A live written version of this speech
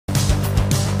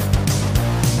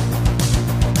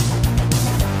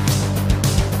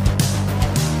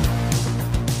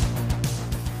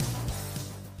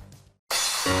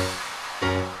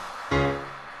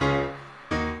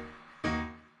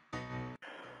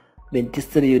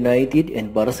Manchester United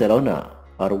and Barcelona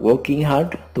are working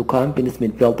hard to convince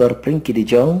midfielder Frenkie de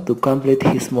Jong to complete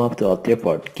his move to Old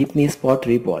Trafford. Give me Sport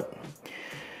report.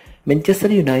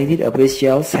 Manchester United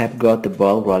officials have got the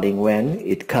ball rolling when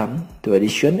it comes to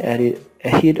addition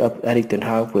ahead of Erik ten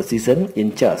Hag's position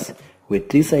in charge, with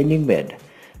three signings made: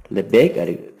 left back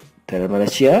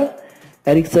Malaysia,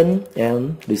 Eriksen,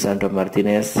 and Lisandro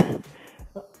Martinez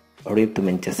arrived to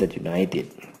Manchester United.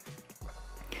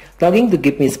 Talking to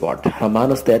Give Me Sport,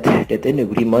 Romano stated that an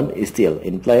agreement is still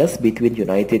in place between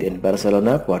United and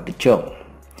Barcelona for de Jong,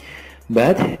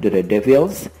 but the Red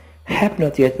Devils have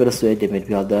not yet persuaded the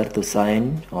midfielder to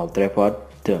sign Old Trafford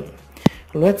term.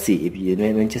 Let's see if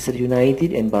Manchester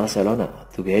United and Barcelona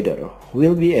together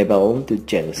will be able to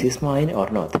change his mind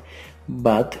or not.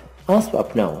 But as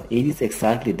of now, it is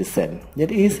exactly the same.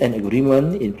 There is an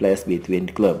agreement in place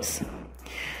between clubs.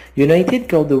 United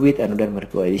could do with another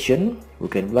Marco addition who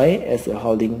can play as a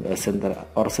holding a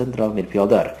central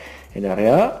midfielder, an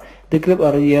area the club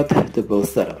are yet to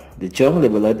bolster. De Jong,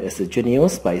 labeled as a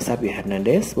genius by Xavi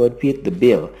Hernandez, would fit the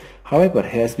bill. However,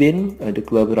 has been the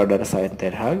club radar since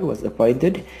Ten Hag was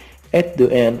appointed at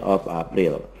the end of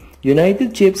April.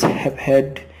 United chiefs have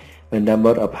had a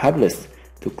number of hurdles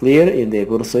to clear in the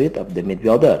pursuit of the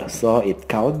midfielder, so it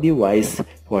could be wise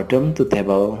for them to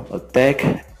table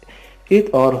attack it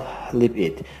or leave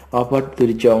it over to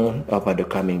De Jong over the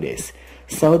coming days.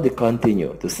 So they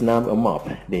continue to snap a mob.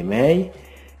 They may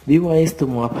be wise to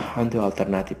move on to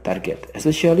alternative target,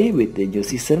 especially with the new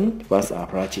season fast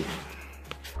approaching.